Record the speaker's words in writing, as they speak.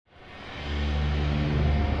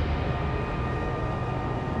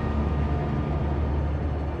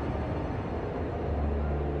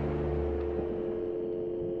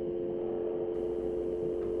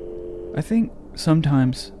I think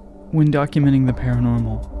sometimes, when documenting the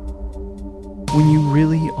paranormal, when you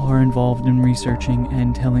really are involved in researching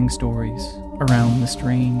and telling stories around the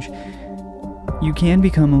strange, you can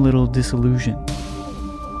become a little disillusioned.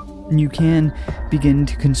 You can begin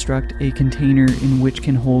to construct a container in which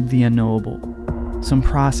can hold the unknowable, some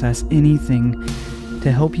process, anything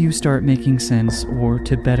to help you start making sense or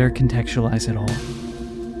to better contextualize it all.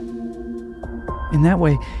 In that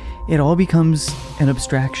way, it all becomes an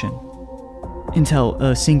abstraction, until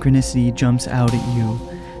a synchronicity jumps out at you,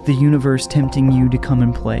 the universe tempting you to come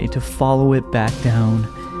and play, to follow it back down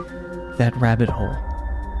that rabbit hole.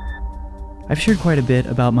 I've shared quite a bit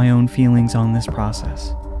about my own feelings on this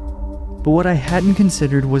process, but what I hadn't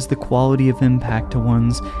considered was the quality of impact to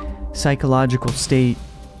one's psychological state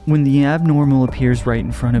when the abnormal appears right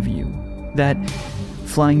in front of you. That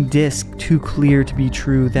flying disc too clear to be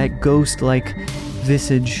true, that ghost-like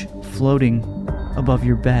visage floating above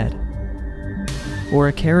your bed. Or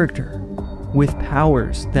a character with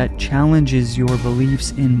powers that challenges your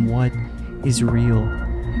beliefs in what is real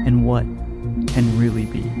and what can really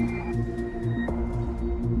be.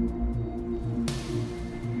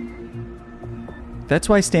 That's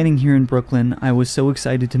why standing here in Brooklyn, I was so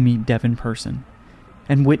excited to meet Devin in person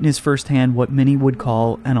and witness firsthand what many would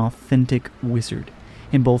call an authentic wizard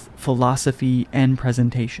in both philosophy and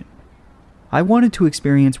presentation. I wanted to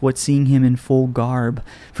experience what seeing him in full garb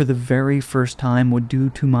for the very first time would do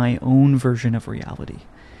to my own version of reality.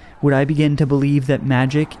 Would I begin to believe that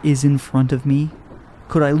magic is in front of me?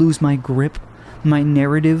 Could I lose my grip, my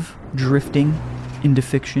narrative drifting into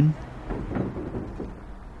fiction?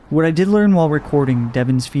 What I did learn while recording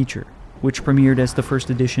Devin's feature, which premiered as the first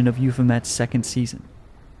edition of Euphomet's second season,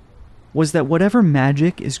 was that whatever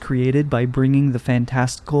magic is created by bringing the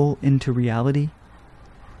fantastical into reality,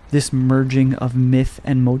 this merging of myth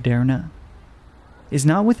and moderna, is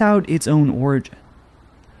not without its own origin.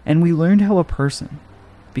 And we learned how a person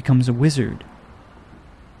becomes a wizard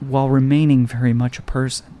while remaining very much a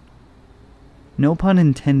person. No pun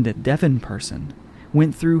intended, Devin person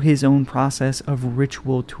went through his own process of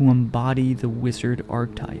ritual to embody the wizard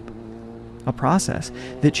archetype, a process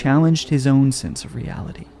that challenged his own sense of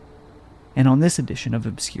reality. And on this edition of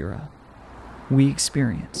Obscura, we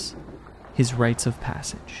experience his rites of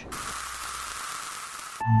passage.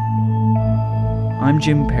 I'm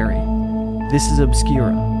Jim Perry. This is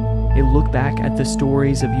Obscura, a look back at the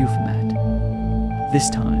stories of Euphomet, this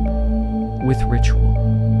time with ritual.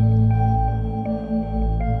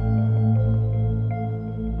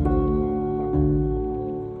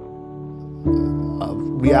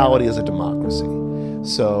 Reality is a democracy.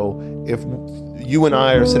 So if you and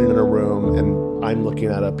I are sitting in a room and I'm looking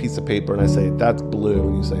at a piece of paper and I say, that's blue,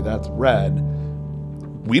 and you say, that's red,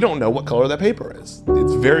 we don't know what color that paper is.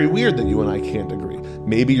 It's very weird that you and I can't agree.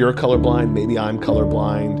 Maybe you're colorblind, maybe I'm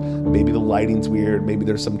colorblind, maybe the lighting's weird, maybe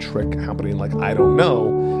there's some trick happening, like, I don't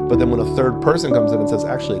know. But then when a third person comes in and says,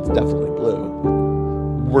 actually, it's definitely blue,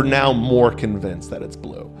 we're now more convinced that it's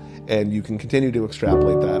blue. And you can continue to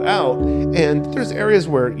extrapolate that out. And there's areas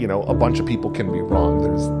where, a bunch of people can be wrong.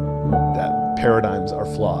 There's that paradigms are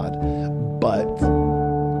flawed. But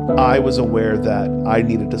I was aware that I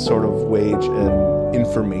needed to sort of wage an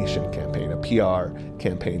information campaign, a PR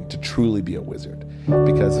campaign, to truly be a wizard.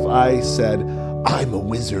 Because if I said, I'm a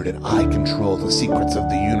wizard and I control the secrets of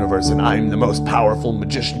the universe and I'm the most powerful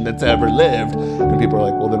magician that's ever lived, and people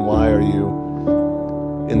are like, well, then why are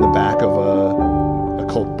you in the back of a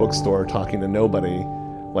cult bookstore talking to nobody?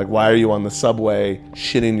 Like, why are you on the subway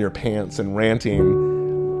shitting your pants and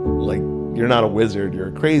ranting? Like, you're not a wizard, you're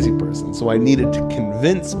a crazy person. So I needed to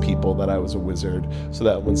convince people that I was a wizard, so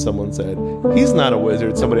that when someone said, he's not a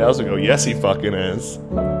wizard, somebody else would go, yes, he fucking is.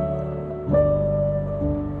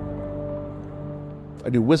 I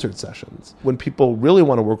do wizard sessions. When people really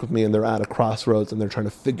want to work with me and they're at a crossroads and they're trying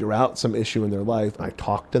to figure out some issue in their life, I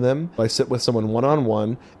talk to them. I sit with someone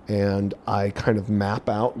one-on-one and I kind of map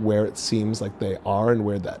out where it seems like they are and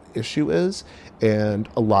where that issue is. And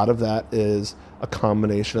a lot of that is a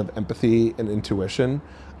combination of empathy and intuition,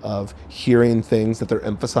 of hearing things that they're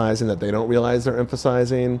emphasizing that they don't realize they're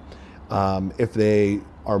emphasizing. If they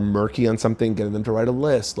are murky on something, getting them to write a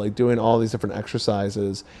list, like doing all these different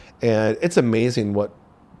exercises. And it's amazing what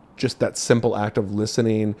just that simple act of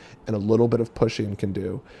listening and a little bit of pushing can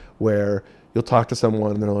do, where you'll talk to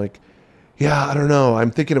someone and they're like, yeah, I don't know,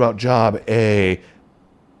 I'm thinking about job A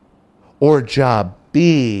or job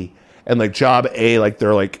B. And like job A, like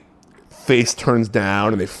their like face turns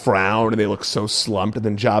down and they frown and they look so slumped. And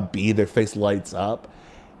then job B, their face lights up.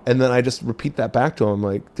 And then I just repeat that back to them.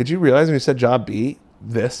 Like, did you realize when you said job B,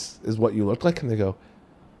 this is what you looked like? And they go,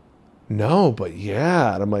 no, but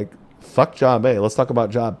yeah. And I'm like, fuck job A, let's talk about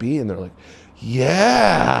job B. And they're like,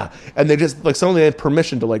 yeah. And they just like suddenly have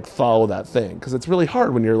permission to like follow that thing. Cause it's really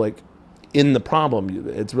hard when you're like in the problem.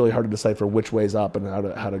 It's really hard to decipher which way's up and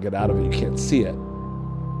how to get out of it. You can't see it.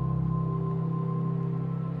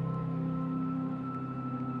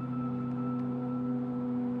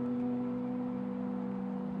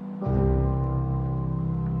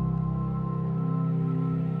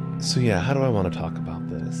 So yeah, how do I want to talk about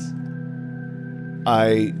this?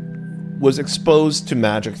 I was exposed to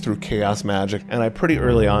magic through chaos magic, and I pretty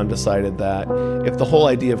early on decided that if the whole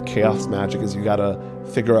idea of chaos magic is you gotta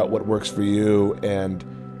figure out what works for you and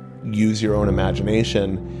use your own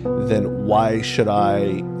imagination, then why should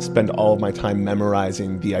I spend all of my time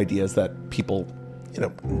memorizing the ideas that people,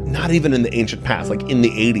 not even in the ancient past, like in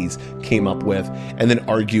the 80s, came up with, and then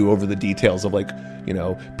argue over the details of like,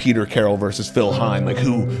 Peter Carroll versus Phil Hine, like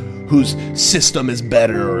whose system is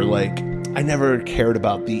better, or like, I never cared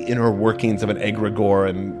about the inner workings of an egregore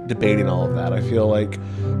and debating all of that. I feel like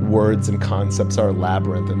words and concepts are a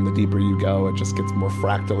labyrinth, and the deeper you go, it just gets more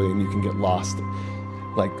fractally, and you can get lost,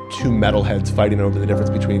 like two metalheads fighting over the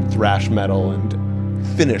difference between thrash metal and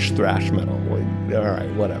Finnish thrash metal. Like, all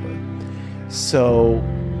right, whatever. So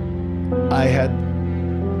I had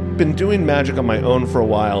been doing magic on my own for a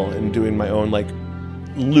while and doing my own like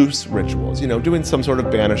loose rituals, doing some sort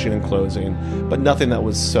of banishing and closing, but nothing that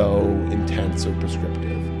was so intense or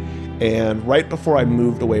prescriptive. And right before I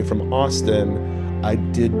moved away from Austin, I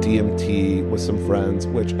did DMT with some friends,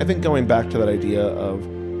 which I think, going back to that idea of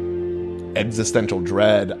existential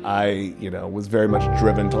dread, I, was very much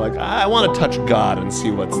driven to like, I want to touch God and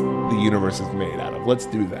see what the universe is made out of. Let's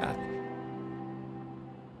do that.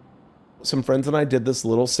 Some friends and I did this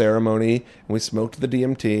little ceremony, and we smoked the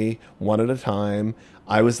DMT one at a time.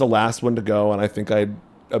 I was the last one to go, and I think I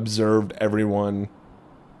observed everyone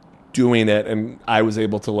doing it, and I was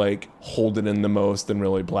able to like hold it in the most and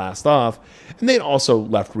really blast off. And they'd also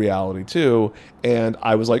left reality too, and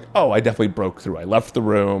I was like, oh, I definitely broke through. I left the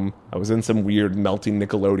room. I was in some weird melting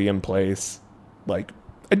Nickelodeon place. Like,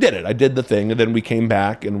 I did it. I did the thing, and then we came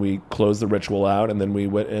back and we closed the ritual out, and then we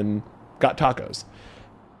went and got tacos.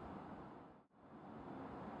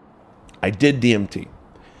 I did DMT.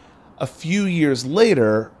 A few years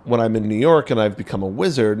later, when I'm in New York and I've become a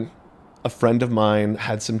wizard, a friend of mine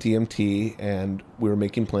had some DMT, and we were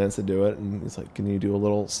making plans to do it. And he's like, can you do a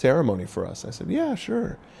little ceremony for us? I said, yeah,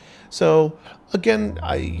 sure. So again,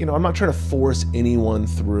 I'm not trying to force anyone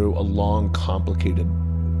through a long, complicated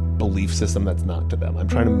belief system that's not to them. I'm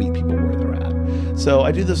trying to meet people where they're at. So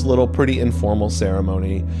I do this little pretty informal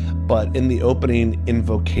ceremony, but in the opening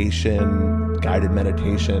invocation, guided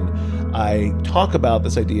meditation, I talk about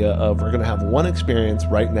this idea of we're going to have one experience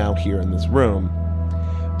right now here in this room,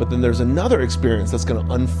 but then there's another experience that's going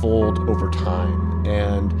to unfold over time.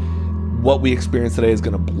 And what we experience today is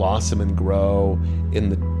going to blossom and grow in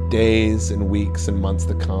the days and weeks and months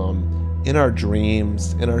to come, in our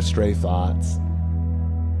dreams, in our stray thoughts.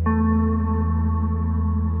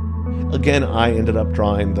 Again, I ended up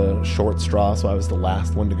drawing the short straw, so I was the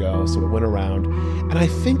last one to go. So it went around, and I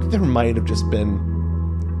think there might have just been,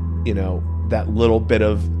 that little bit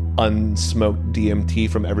of unsmoked DMT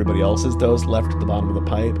from everybody else's dose left at the bottom of the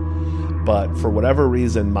pipe. But for whatever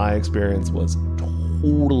reason, my experience was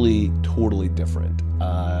totally different.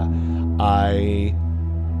 I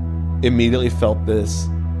immediately felt this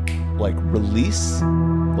like release,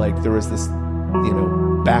 like there was this,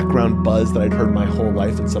 background buzz that I'd heard my whole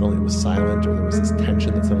life, and suddenly it was silent, or there was this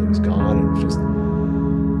tension that suddenly was gone, and it was just,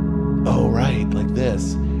 oh right, like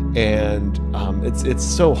this. And it's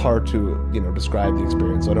so hard to describe the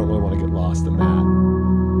experience, so I don't really want to get lost in that.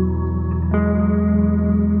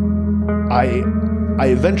 I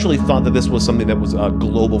eventually thought that this was something that was a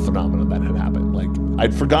global phenomenon that had happened. Like,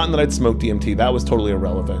 I'd forgotten that I'd smoked DMT. That was totally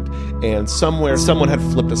irrelevant. And somewhere someone had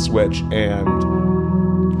flipped a switch and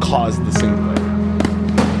caused the singularity.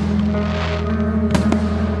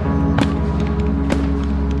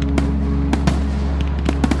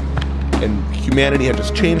 And humanity had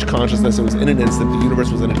just changed consciousness. It was in an instant. The universe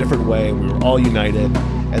was in a different way, and we were all united.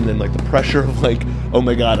 And then, like, the pressure of, like, oh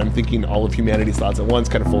my God, I'm thinking all of humanity's thoughts at once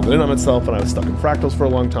kind of folded in on itself, and I was stuck in fractals for a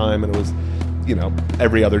long time, and it was,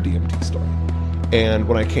 every other DMT story. And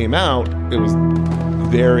when I came out, it was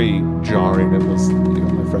very jarring. It was,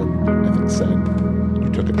 my friend, I think, said, you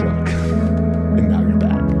took a drug, and now you're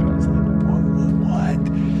back. And I was like, what?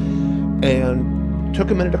 And took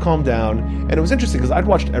a minute to calm down, and it was interesting because I'd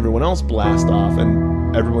watched everyone else blast off,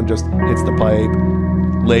 and everyone just hits the pipe,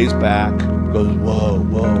 lays back, goes, whoa,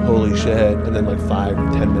 holy shit, and then like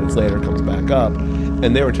 5-10 minutes later comes back up,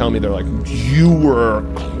 and they were telling me, they're like, you were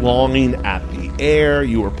clawing at the the air,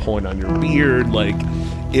 you were pulling on your beard, like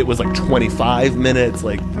it was like 25 minutes,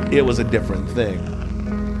 like it was a different thing.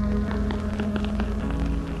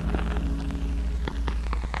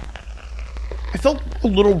 I felt a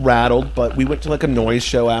little rattled, but we went to like a noise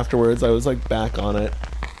show afterwards. I was like back on it.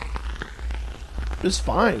 It was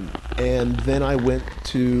fine. And then I went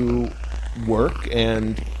to work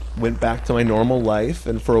and went back to my normal life.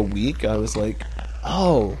 And for a week, I was like,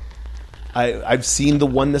 oh, I've seen the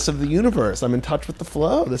oneness of the universe. I'm in touch with the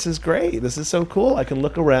flow. This is great. This is so cool. I can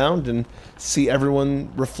look around and see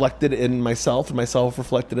everyone reflected in myself and myself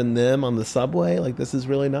reflected in them on the subway. Like, this is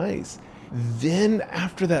really nice. Then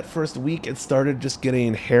after that first week, it started just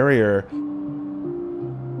getting hairier.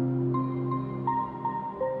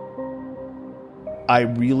 I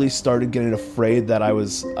really started getting afraid that I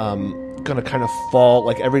was going to kind of fall,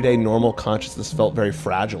 like everyday normal consciousness felt very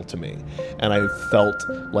fragile to me. And I felt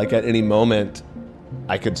like at any moment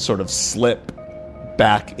I could sort of slip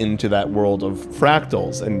back into that world of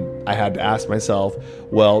fractals. And I had to ask myself,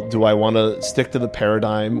 well, do I want to stick to the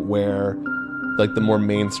paradigm where, like the more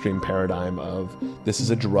mainstream paradigm of this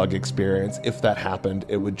is a drug experience? If that happened,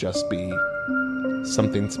 it would just be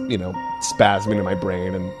something, spasming in my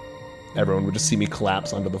brain and everyone would just see me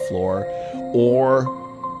collapse onto the floor. Or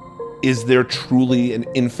is there truly an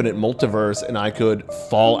infinite multiverse and I could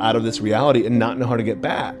fall out of this reality and not know how to get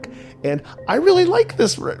back? And I really like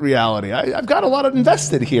this reality. I've got a lot of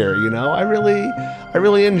invested here, I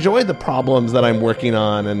really enjoy the problems that I'm working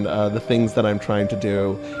on and the things that I'm trying to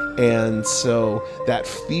do. And so that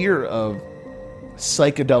fear of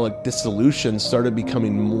psychedelic dissolution started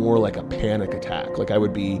becoming more like a panic attack. Like I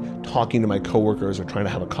would be talking to my coworkers or trying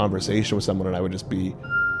to have a conversation with someone and I would just be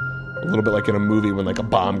a little bit like in a movie when like a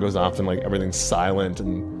bomb goes off and like everything's silent,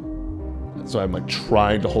 and so I'm like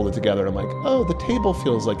trying to hold it together and I'm like, oh, the table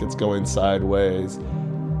feels like it's going sideways.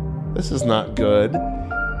 This is not good.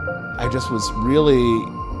 I just was really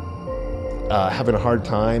having a hard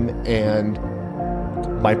time, and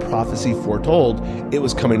my prophecy foretold it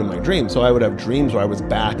was coming in my dreams. So I would have dreams where I was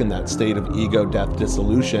back in that state of ego, death,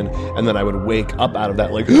 dissolution, and then I would wake up out of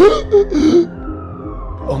that like,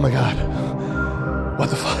 oh my God, what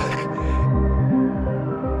the fuck?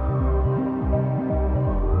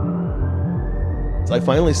 So I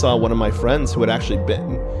finally saw one of my friends who had actually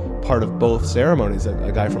been part of both ceremonies,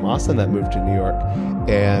 a guy from Austin that moved to New York,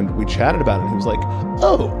 and we chatted about it, and he was like,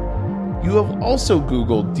 oh, you have also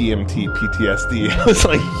Googled DMT PTSD. I was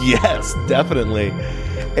like, yes, definitely.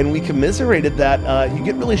 And we commiserated that you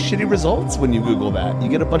get really shitty results when you Google that. You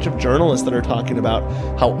get a bunch of journalists that are talking about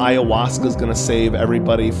how ayahuasca is going to save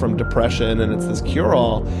everybody from depression and it's this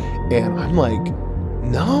cure-all. And I'm like,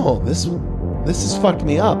 no, this has fucked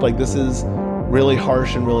me up. Like, this is really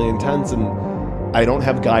harsh and really intense, and I don't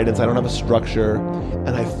have guidance. I don't have a structure.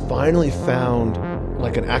 And I finally found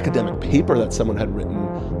like an academic paper that someone had written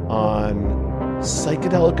on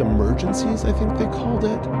psychedelic emergencies, I think they called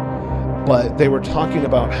it. But they were talking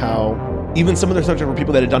about how even some of their subjects were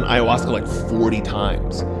people that had done ayahuasca like 40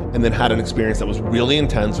 times and then had an experience that was really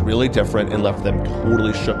intense, really different, and left them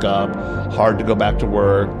totally shook up, hard to go back to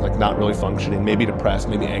work, like not really functioning, maybe depressed,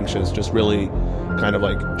 maybe anxious, just really kind of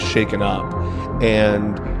like shaken up.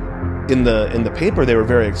 And in the paper, they were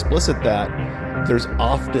very explicit that there's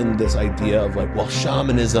often this idea of like, well,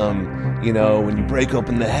 shamanism, when you break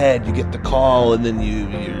open the head, you get the call, and then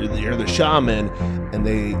you're the shaman. And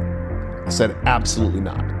they said, absolutely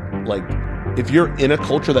not. Like, if you're in a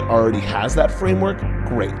culture that already has that framework,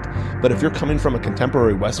 great. But if you're coming from a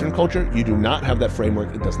contemporary Western culture, you do not have that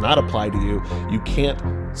framework. It does not apply to you. You can't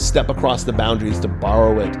step across the boundaries to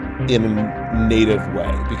borrow it in a native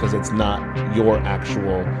way because it's not your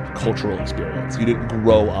actual cultural experience. You didn't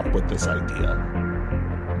grow up with this idea.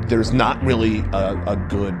 There's not really a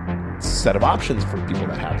good set of options for people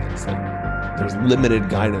that have this. Like, there's limited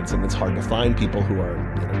guidance, and it's hard to find people who are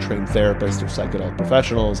trained therapists or psychedelic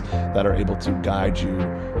professionals that are able to guide you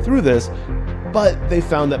through this. But they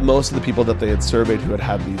found that most of the people that they had surveyed who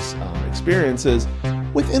had these experiences,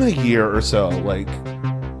 within a year or so, like,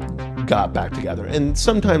 got back together. And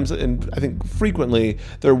sometimes, and I think frequently,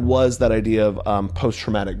 there was that idea of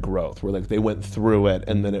post-traumatic growth, where like they went through it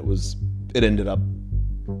and then it ended up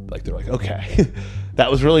like, they're like, okay,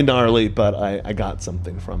 that was really gnarly, but I got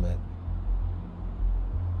something from it.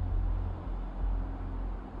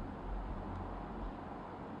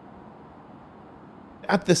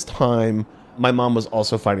 At this time, my mom was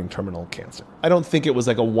also fighting terminal cancer. I don't think it was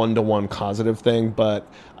like a one-to-one causative thing,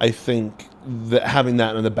 but I think that having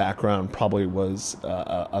that in the background probably was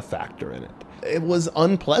a factor in it. It was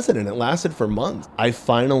unpleasant, and it lasted for months. I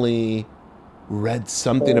finally read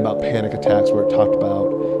something about panic attacks where it talked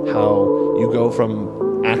about how you go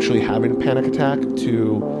from actually having a panic attack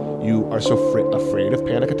to you are so afraid of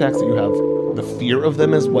panic attacks that you have the fear of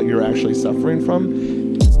them as what you're actually suffering from.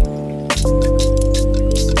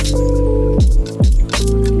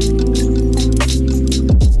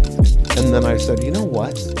 And then I said, you know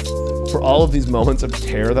what? For all of these moments of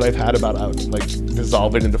terror that I've had about like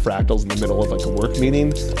dissolving into fractals in the middle of like a work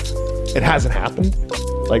meeting, it hasn't happened.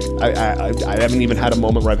 Like I haven't even had a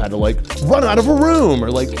moment where I've had to like run out of a room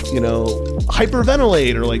or like,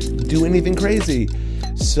 hyperventilate or like do anything crazy.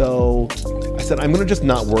 So I said, I'm going to just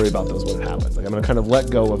not worry about those when it happens. Like I'm going to kind of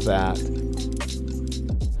let go of that.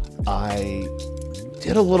 I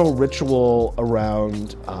did a little ritual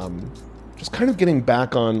around just kind of getting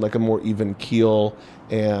back on like a more even keel.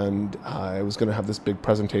 And I was going to have this big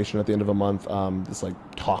presentation at the end of a month, this like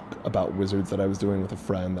talk about wizards that I was doing with a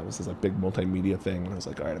friend. That was this like big multimedia thing. And I was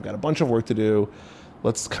like, all right, I've got a bunch of work to do.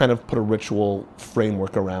 Let's kind of put a ritual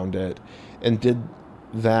framework around it, and did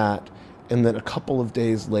that. And then a couple of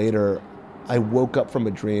days later, I woke up from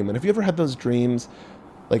a dream. And have you ever had those dreams?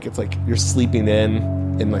 Like it's like you're sleeping in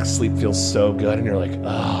and like sleep feels so good. And you're like,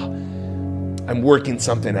 I'm working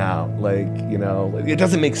something out. Like, it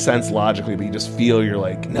doesn't make sense logically, but you just feel you're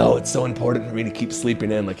like, no, it's so important for me to keep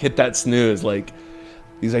sleeping in. Like hit that snooze. Like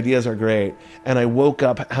these ideas are great. And I woke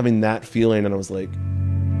up having that feeling and I was like,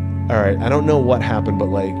 all right, I don't know what happened, but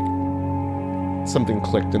like something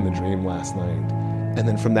clicked in the dream last night. And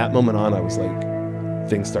then from that moment on, I was like,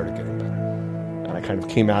 things started getting better. And I kind of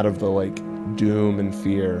came out of the like doom and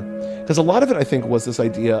fear. Because a lot of it, I think, was this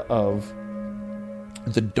idea of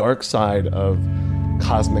the dark side of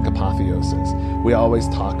cosmic apotheosis. We always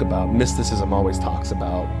talk about, mysticism always talks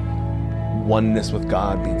about oneness with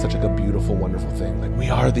God being such like a beautiful, wonderful thing. Like we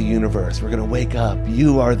are the universe. We're going to wake up.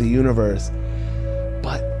 You are the universe.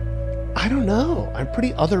 But I don't know. I'm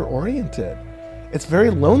pretty other-oriented. It's very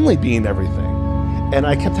lonely being everything. And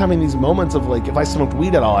I kept having these moments of like, if I smoked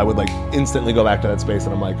weed at all, I would like instantly go back to that space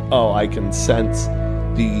and I'm like, oh, I can sense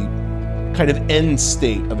the kind of end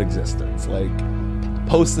state of existence. Like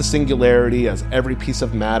post the singularity, as every piece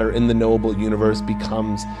of matter in the knowable universe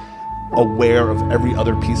becomes aware of every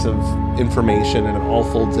other piece of information and it all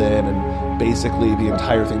folds in, and basically the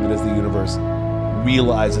entire thing that is the universe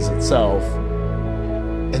realizes itself.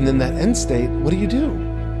 And then that end state, what do you do?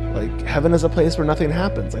 Like heaven is a place where nothing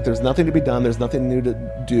happens. Like there's nothing to be done. There's nothing new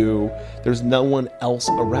to do. There's no one else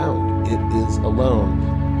around. It is alone.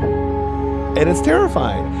 And it's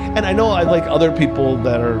terrifying. And I know I like other people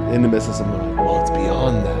that are into mysticism. They're like, well, it's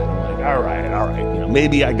beyond that. I'm like, all right.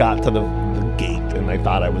 Maybe I got to the gate and I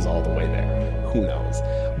thought I was all the way there. Who knows?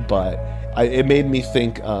 But it made me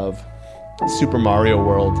think of Super Mario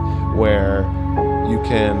World, where you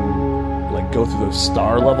can like go through those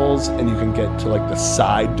star levels and you can get to like the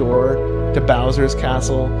side door to Bowser's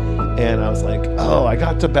castle. And I was like, oh, I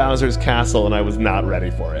got to Bowser's castle and I was not ready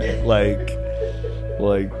for it. Like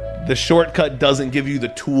the shortcut doesn't give you the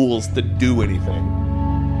tools to do anything.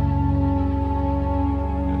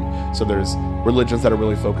 And so there's religions that are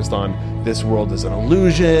really focused on this world is an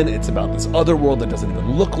illusion. It's about this other world that doesn't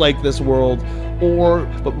even look like this world.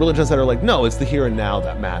 But religions that are like, no, it's the here and now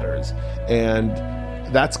that matters. And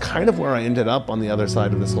that's kind of where I ended up on the other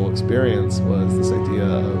side of this whole experience, was this idea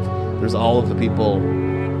of there's all of the people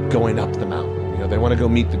going up the mountain. They want to go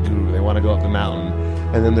meet the guru. They want to go up the mountain.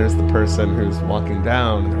 And then there's the person who's walking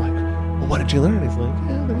down and they're like, well, what did you learn? He's like,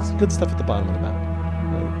 yeah, there's good stuff at the bottom of the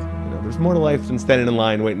mountain. Like, there's more to life than standing in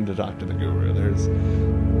line waiting to talk to the guru. There's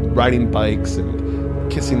riding bikes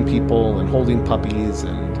and kissing people and holding puppies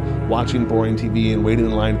and watching boring TV and waiting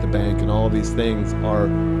in line at the bank, and all of these things are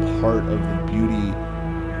part of the beauty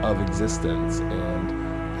of existence. And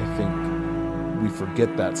I think we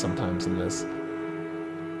forget that sometimes in this.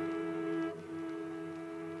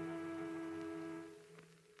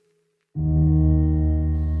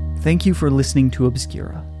 Thank you for listening to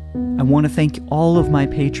Obscura. I want to thank all of my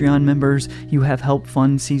Patreon members. You have helped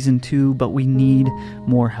fund Season 2, but we need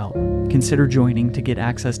more help. Consider joining to get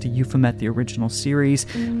access to Euphemet, the original series,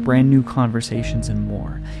 brand new conversations, and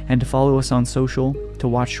more. And to follow us on social, to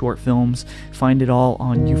watch short films, find it all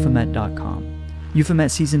on euphemet.com.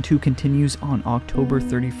 Euphemet Season 2 continues on October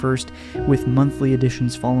 31st, with monthly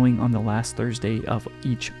editions following on the last Thursday of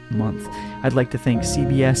each month. I'd like to thank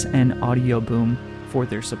CBS and Audio Boom for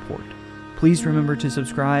their support. Please remember to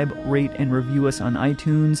subscribe, rate, and review us on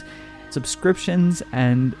iTunes. Subscriptions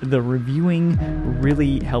and the reviewing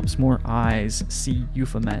really helps more eyes see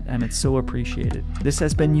Euphemet, and it's so appreciated. This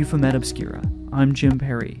has been Euphemet Obscura. I'm Jim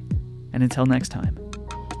Perry, and until next time,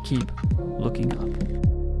 keep looking up.